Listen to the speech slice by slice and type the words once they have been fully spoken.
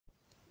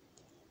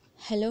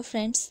Hello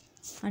friends,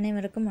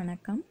 அனைவருக்கும்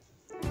வணக்கம்.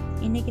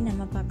 இன்றைக்கி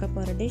நம்ம பார்க்க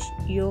போகிற டிஷ்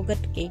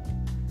யோகர்ட் கேக்,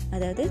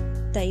 அதாவது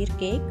தயிர்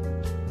கேக்.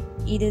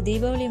 இது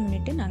தீபாவளி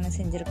முன்னிட்டு நாங்கள்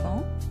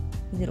செஞ்சுருக்கோம்.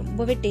 இது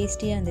ரொம்பவே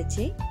டேஸ்டியாக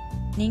இருந்துச்சு.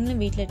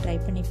 நீங்களும் வீட்டில் ட்ரை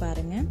பண்ணி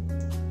பாருங்கள்.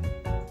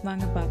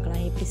 வாங்க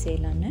பார்க்கலாம் எப்படி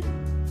செய்யலான்னு.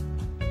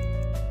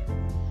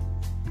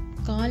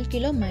 1/4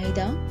 கிலோ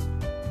மைதா,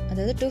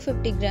 அதாவது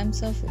 250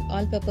 grams of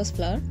all purpose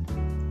flower,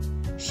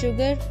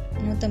 sugar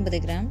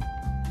 150 gram,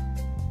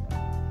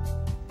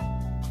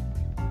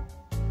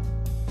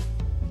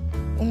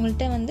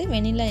 உங்கள்கிட்ட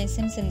வெனிலா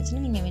எசன்ஸ்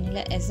இருந்துச்சுன்னா நீங்கள்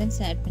வெனிலா எசன்ஸ்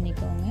ஆட்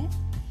பண்ணிக்கோங்க.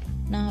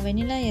 நான்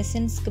வெனிலா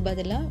எசன்ஸ்க்கு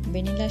பதிலாக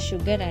வெனிலா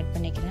சுகர் ஆட்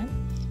பண்ணிக்கிறேன்.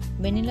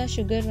 வெனிலா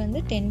சுகர்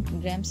 10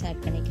 grams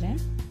ஆட் பண்ணிக்கிறேன்.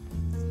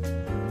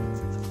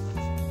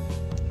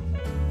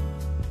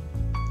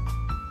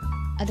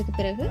 அதுக்கு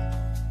பிறகு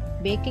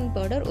பேக்கிங்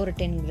பவுடர் ஒரு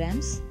 10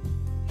 grams.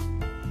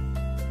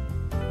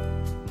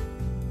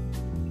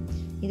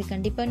 இது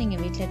கண்டிப்பாக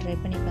நீங்கள் வீட்டில் ட்ரை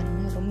பண்ணி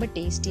பாருங்கள். ரொம்ப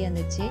டேஸ்டியாக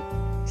இருந்துச்சு,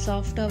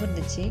 சாஃப்டாகவும்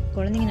இருந்துச்சு.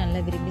 குழந்தைங்க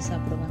நல்லா விரும்பி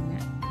சாப்பிடுவாங்க.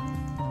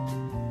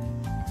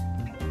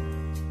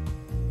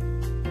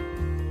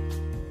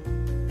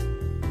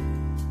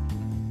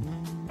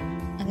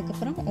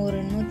 அதுக்கப்புறம் ஒரு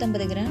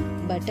 150 கிராம்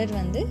பட்டர்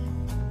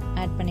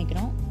ஆட்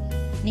பண்ணிக்கிறோம்.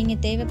 நீங்கள்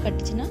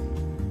தேவைப்பட்டுச்சுன்னா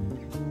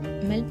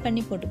மெல்ட்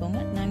பண்ணி போட்டுக்கோங்க.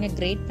 நாங்கள்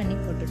கிரேட் பண்ணி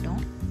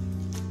போட்டுட்டோம்.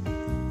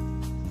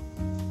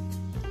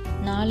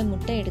 4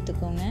 முட்டை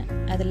எடுத்துக்கோங்க.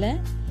 அதில்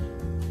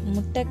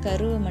முட்டை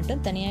கருவை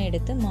மட்டும் தனியாக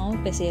எடுத்து மாவு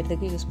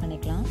பிசையறதுக்கு யூஸ்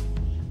பண்ணிக்கலாம்.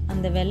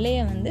 அந்த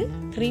வெள்ளையை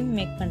க்ரீம்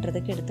மேக்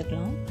பண்ணுறதுக்கு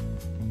எடுத்துக்கலாம்.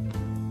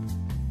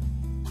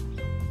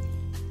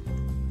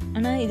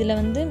 ஆனால் இதில்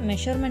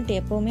மெஷர்மெண்ட்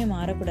எப்போவுமே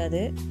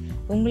மாறக்கூடாது.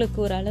 உங்களுக்கு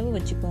ஒரு அளவு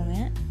வச்சுக்கோங்க.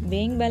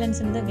 வேயிங் பேலன்ஸ்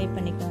இருந்தால் வெயிட்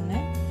பண்ணிக்கோங்க,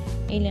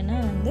 இல்லைன்னா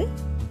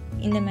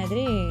இந்த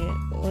மாதிரி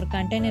ஒரு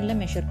கண்டெய்னரில்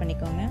மெஷர்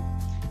பண்ணிக்கோங்க.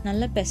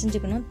 நல்லா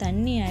பிசைஞ்சுக்கணும்,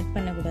 தண்ணி ஆட்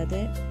பண்ணக்கூடாது.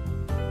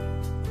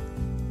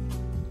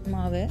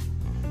 மாவு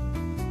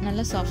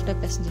நல்லா சாஃப்டாக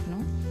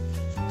பிசைஞ்சுக்கணும்.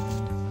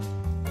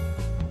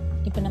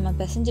 இப்போ நம்ம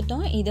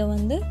பிசைஞ்சிட்டோம்.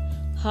 இதை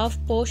ஹாஃப்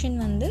போர்ஷன்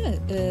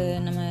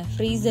நம்ம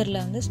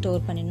ஃப்ரீசரில்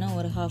ஸ்டோர் பண்ணிடணும்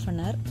ஒரு 1/2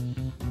 hour.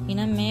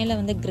 ஏன்னா மேலே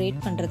கிரேட்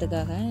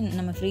பண்ணுறதுக்காக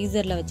நம்ம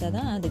ஃப்ரீசரில் வச்சா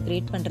தான் அது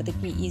கிரேட்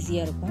பண்ணுறதுக்கு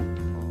ஈஸியாக இருக்கும்.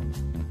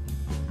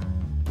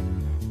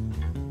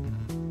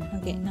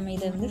 ஓகே, நம்ம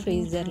இதை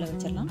ஃப்ரீசரில்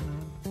வச்சிடலாம்.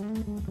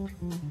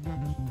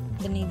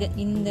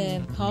 இந்த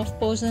ஹாஃப்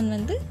போர்ஷன்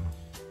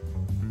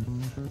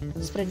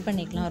ஸ்ப்ரெட்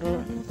பண்ணிக்கலாம்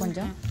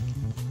கொஞ்சம்.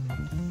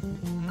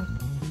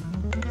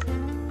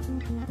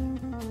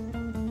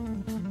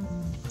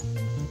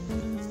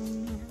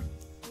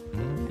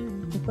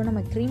 இப்போ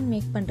நம்ம க்ரீம்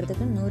மேக்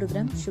பண்ணுறதுக்கு 100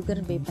 கிராம் சுகர்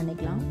பே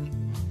பண்ணிக்கலாம்.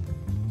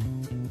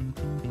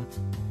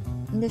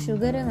 இந்த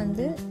சுகரை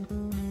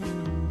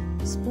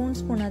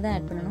ஸ்பூனாக தான்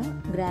ஆட் பண்ணணும்,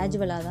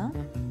 கிராஜுவலாக தான்.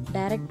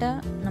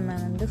 டைரெக்டாக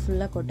நம்ம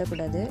ஃபுல்லாக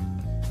கொட்டக்கூடாது.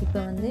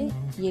 இப்போ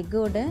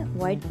எக்கோட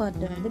ஒயிட்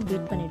பார்ட்டை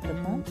பீட்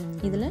பண்ணிகிட்ருக்கோம்.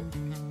 இதில்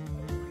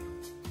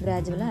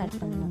கிராஜுவலாக ஆட்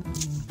பண்ணணும்.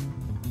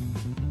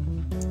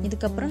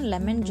 இதுக்கப்புறம்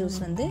லெமன் ஜூஸ்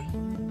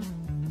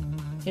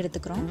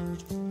எடுத்துக்கிறோம்.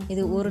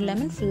 இது ஒரு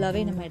லெமன்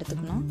ஃபுல்லாகவே நம்ம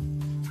எடுத்துக்கணும்.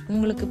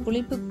 உங்களுக்கு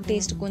புளிப்பு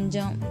டேஸ்ட்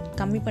கொஞ்சம்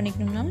கம்மி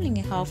பண்ணிக்கணும்னாலும்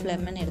நீங்கள் ஹாஃப்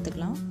லெமன்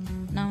எடுத்துக்கலாம்.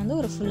 நான்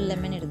ஒரு ஃபுல்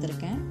லெமன்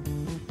எடுத்திருக்கேன்.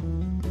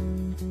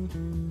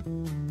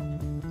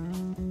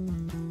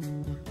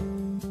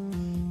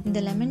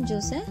 இந்த லெமன்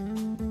ஜூஸை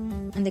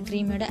அந்த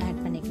க்ரீமோட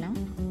ஆட் பண்ணிக்கலாம்.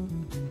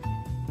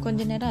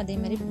 கொஞ்ச நேரம் அதே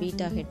மாதிரி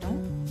பீட் ஆகட்டும்.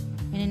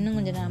 இன்னும்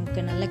கொஞ்சம்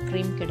நமக்கு நல்ல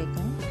க்ரீம்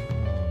கிடைக்கும்.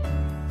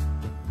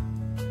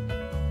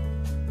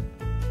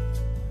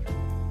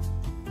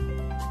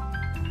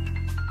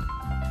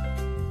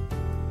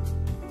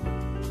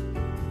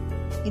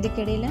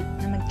 இதுக்கிடையில்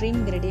நம்ம க்ரீம்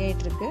ரெடி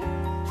ஆகிட்டுருக்கு.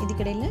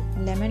 இதுக்கிடையில்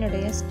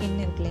லெமனோடைய ஸ்கின்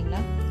இருக்கு இல்லைங்களா,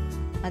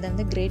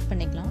 அதை கிரேட்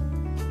பண்ணிக்கலாம்.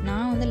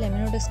 நான்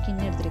லெமனோட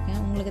ஸ்கின் எடுத்திருக்கேன்.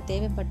 உங்களுக்கு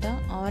தேவைப்பட்டால்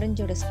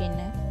ஆரஞ்சோட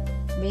ஸ்கின்னு,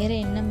 வேறு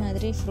என்ன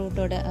மாதிரி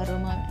ஃப்ரூட்டோட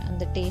அரோமா,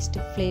 அந்த டேஸ்ட்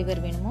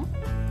ஃப்ளேவர் வேணுமோ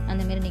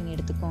அந்தமாரி நீங்கள்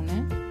எடுத்துக்கோங்க.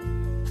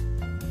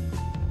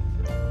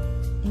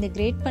 இந்த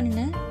கிரேட்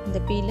பண்ணின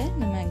இந்த பீலை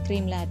நம்ம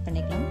க்ரீமில் ஆட்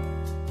பண்ணிக்கலாம்.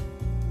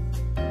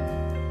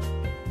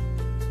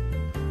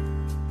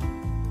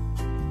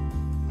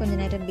 கொஞ்ச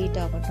நேரம்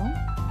பீட் ஆகட்டும்.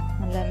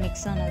 நல்லா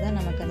மிக்ஸ் ஆனதான்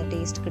நமக்கு அந்த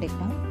டேஸ்ட்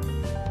கிடைக்கும்.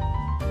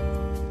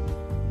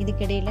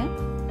 இதுக்கிடையில்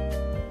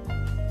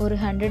ஒரு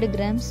 100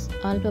 grams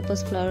ஆல்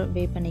பர்பஸ் ஃப்ளவர்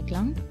வே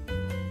பண்ணிக்கலாம்.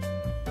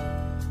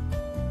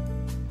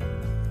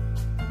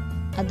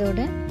 அதோட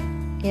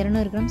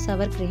 200 grams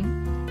சவர் க்ரீம்.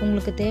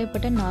 உங்களுக்கு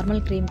தேவைப்பட்ட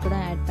நார்மல் க்ரீம் கூட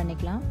ஆட்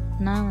பண்ணிக்கலாம்.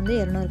 நான்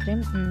 200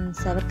 grams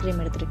சவர்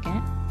க்ரீம்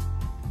எடுத்திருக்கேன்.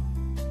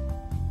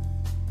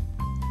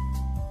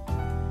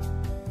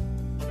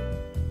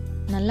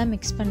 நல்லா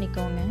மிக்ஸ்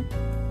பண்ணிக்கோங்க.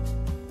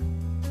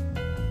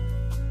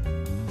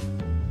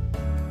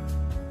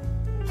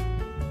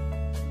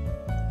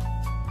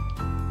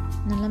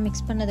 நல்லா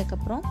மிக்ஸ்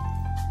பண்ணதுக்கப்புறம்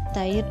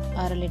தயிர்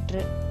 1/2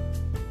 லிட்டரு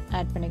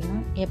ஆட்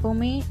பண்ணிக்கணும்.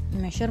 எப்போவுமே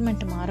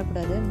மெஷர்மெண்ட்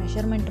மாறக்கூடாது.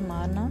 மெஷர்மெண்ட்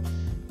மாறினா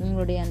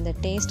உங்களுடைய அந்த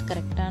டேஸ்ட்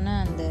கரெக்டான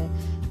அந்த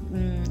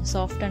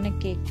சாஃப்டான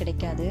கேக்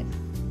கிடைக்காது.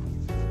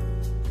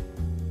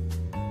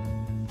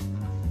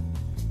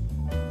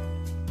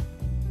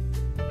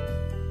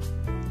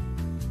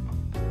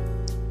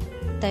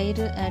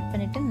 தயிர் ஆட்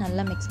பண்ணிவிட்டு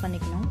நல்லா மிக்ஸ்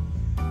பண்ணிக்கணும்.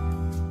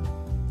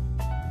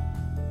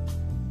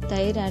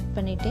 தயிர் ஆட்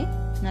பண்ணிவிட்டு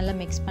நல்லா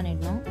மிக்ஸ்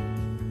பண்ணிடணும்.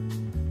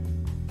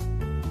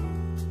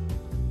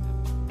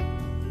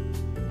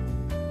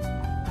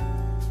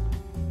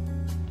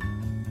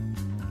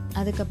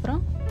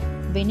 அதுக்கப்புறம்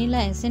வெனிலா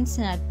எசன்ஸ்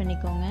ஆட்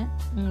பண்ணிக்கோங்க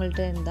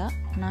உங்கள்கிட்ட இருந்தால்.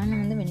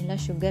 நாங்கள் வந்து வெனிலா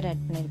சுகர்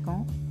ஆட்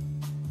பண்ணியிருக்கோம்.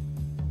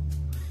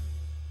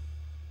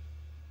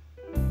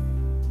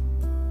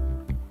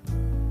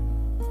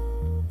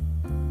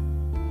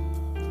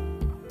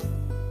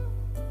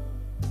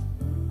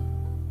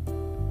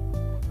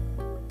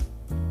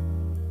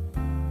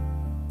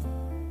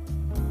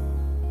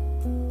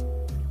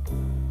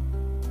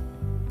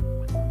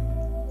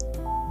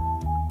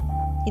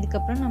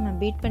 இதுக்கப்புறம் நம்ம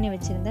பீட் பண்ணி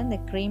வச்சுருந்த இந்த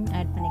க்ரீம்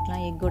ஆட்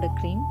பண்ணிக்கலாம், எக்கோட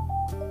க்ரீம்.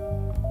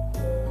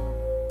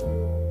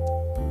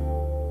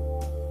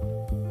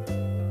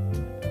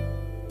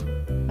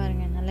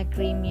 பாருங்கள் நல்லா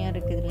க்ரீமியாக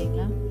இருக்குது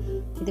இல்லைங்களா?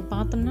 இது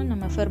பார்த்தோம்னா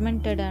நம்ம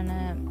ஃபெர்மெண்டடான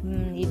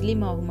இட்லி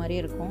மாவு மாதிரி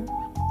இருக்கும்.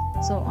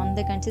 ஸோ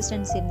அந்த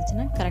கன்சிஸ்டன்சி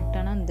இருந்துச்சுன்னா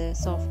கரெக்டான அந்த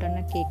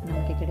சாஃப்டான கேக்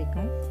நமக்கு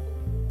கிடைக்கும்.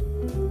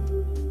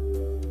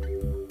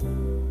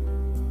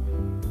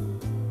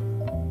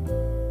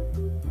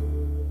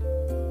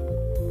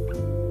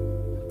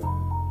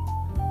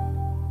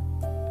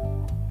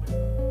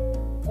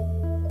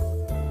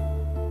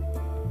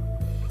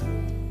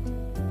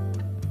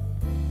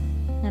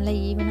 நல்லா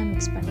ஈவனாக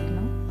மிக்ஸ்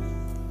பண்ணிக்கணும்,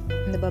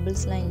 இந்த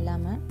பபிள்ஸ்லாம்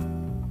இல்லாமல்.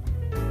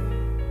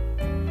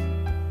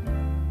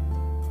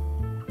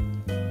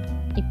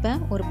 இப்போ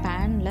ஒரு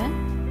பேனில்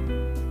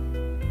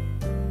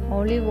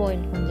ஆலிவ்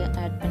ஆயில் கொஞ்சம்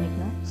ஆட்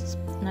பண்ணிக்கணும்,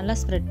 நல்லா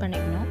ஸ்ப்ரெட்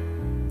பண்ணிக்கணும்.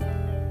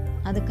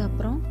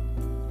 அதுக்கப்புறம்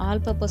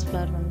ஆல் பர்பஸ்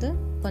ஃப்ளவர் வந்து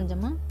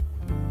கொஞ்சமாக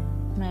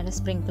மேலே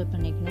ஸ்ப்ரிங்கிள்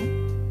பண்ணிக்கணும்.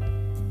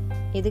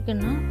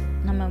 எதுக்குன்னா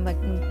நம்ம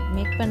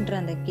மேக் பண்ணுற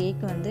அந்த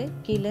கேக் வந்து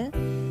கீழே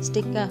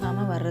ஸ்டிக்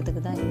ஆகாமல்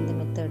வர்றதுக்கு தான் இந்த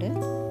மெத்தடு.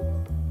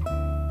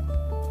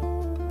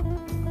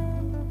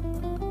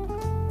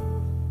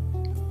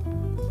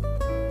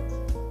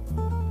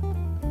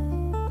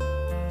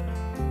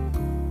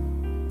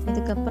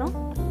 இதுக்கப்புறம்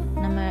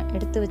நம்ம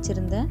எடுத்து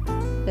வச்சுருந்த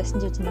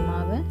பிசைஞ்சு வச்சுருந்த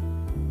மாவை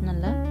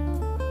நல்லா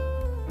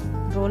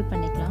ரோல்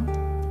பண்ணிக்கலாம்.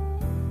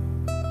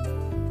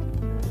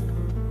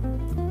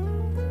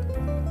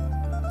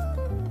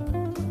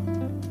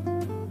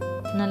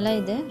 நல்லா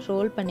இதை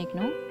ரோல்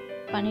பண்ணிக்கணும்.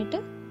 பண்ணிவிட்டு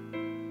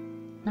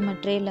நம்ம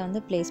ட்ரேயில்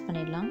வந்து ப்ளேஸ்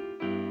பண்ணிடலாம்.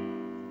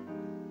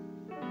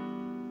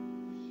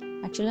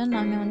 ஆக்சுவலாக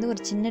நாங்கள் வந்து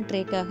ஒரு சின்ன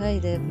ட்ரேக்காக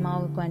இது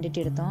மாவு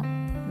குவான்டிட்டி எடுத்தோம்.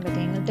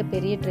 பட் எங்கள்கிட்ட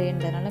பெரிய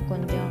ட்ரேன்றதுனால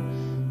கொஞ்சம்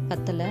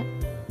பத்தலை.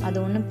 அது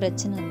ஒன்றும்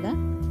பிரச்சனை இல்லை,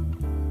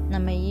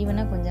 நம்ம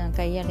ஈவனாக கொஞ்சம்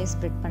கையாலே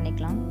ஸ்ப்ரெட்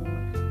பண்ணிக்கலாம்.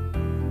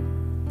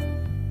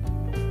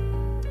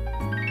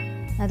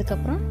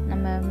 அதுக்கப்புறம்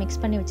நம்ம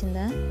மிக்ஸ் பண்ணி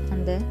வச்சுருந்த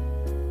அந்த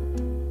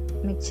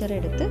மிக்சரை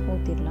எடுத்து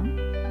ஊற்றிடலாம்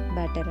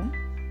பேட்டரை.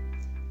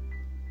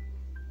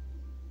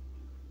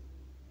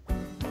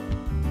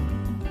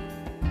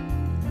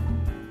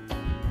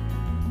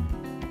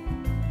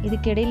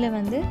 இதுக்கிடையில்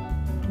வந்து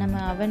நம்ம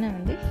அவனை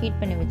வந்து ஹீட்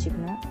பண்ணி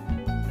வச்சுக்கணும்.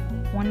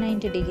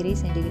 190 டிகிரி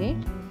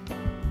சென்டிகிரேட்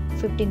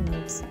 15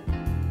 மினிட்ஸ்.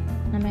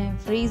 நம்ம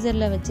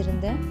ஃப்ரீசரில்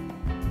வச்சுருந்த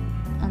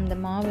அந்த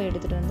மாவை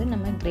எடுத்துகிட்டு வந்து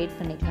நம்ம கிரேட்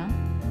பண்ணிக்கலாம்.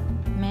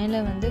 மேலே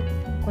வந்து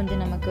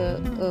கொஞ்சம் நமக்கு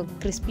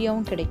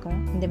கிறிஸ்பியாகவும் கிடைக்கும்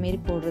இந்தமாரி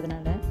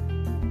போடுறதுனால.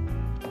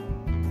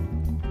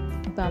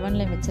 இப்போ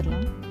அவனில்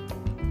வச்சிடலாம்.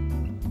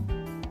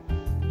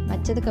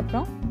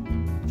 வச்சதுக்கப்புறம்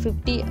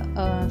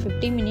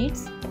 50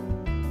 மினிட்ஸ்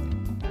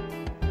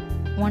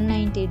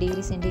 190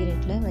 டிகிரி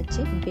சென்டிகிரேட்டில்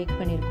வச்சு பேக்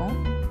பண்ணியிருக்கோம்.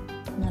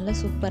 நல்லா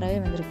சூப்பராகவே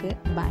வந்திருக்கு.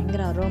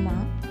 பயங்கர அரோமா,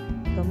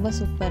 ரொம்ப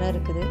சூப்பராக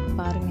இருக்குது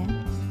பாருங்கள்.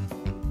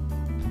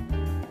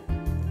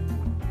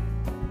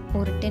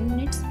 ஒரு 10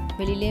 மினிட்ஸ்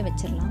வெளியிலே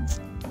வச்சிடலாம்,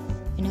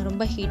 இன்னும்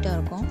ரொம்ப ஹீட்டாக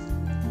இருக்கும்.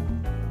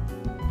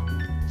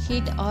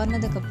 ஹீட்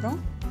ஆறுனதுக்கப்புறம்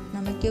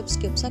நம்ம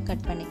க்யூப்ஸாக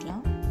கட்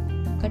பண்ணிக்கலாம்.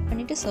 கட்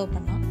பண்ணிவிட்டு சர்வ்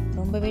பண்ணலாம்.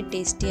 ரொம்பவே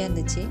டேஸ்டியாக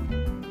இருந்துச்சு.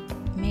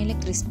 மேலே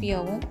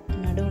கிறிஸ்பியாகவும்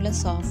நடுவில்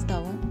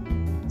சாஃப்டாகவும்,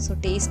 ஸோ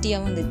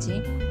டேஸ்டியாகவும் இருந்துச்சு.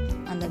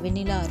 அந்த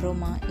வெனிலா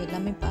அரோமா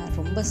எல்லாமே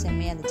ரொம்ப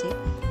செம்மையாக இருந்துச்சு.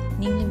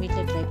 நீங்களும்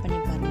வீட்டில் ட்ரை பண்ணி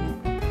பாருங்கள்.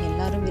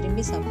 எல்லோரும்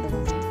விரும்பி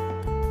சாப்பிடுவாங்க,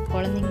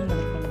 குழந்தைங்க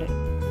முதற்கொண்டு.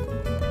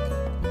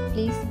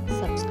 ப்ளீஸ்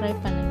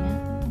சப்ஸ்கிரைப் பண்ணுங்கள்,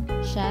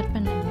 ஷேர்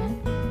பண்ணுங்கள்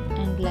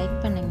அண்ட் லைக்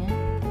பண்ணுங்கள்,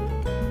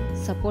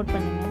 சப்போர்ட்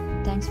பண்ணுங்கள்.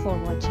 தேங்க்ஸ்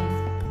ஃபார் வாட்சிங்.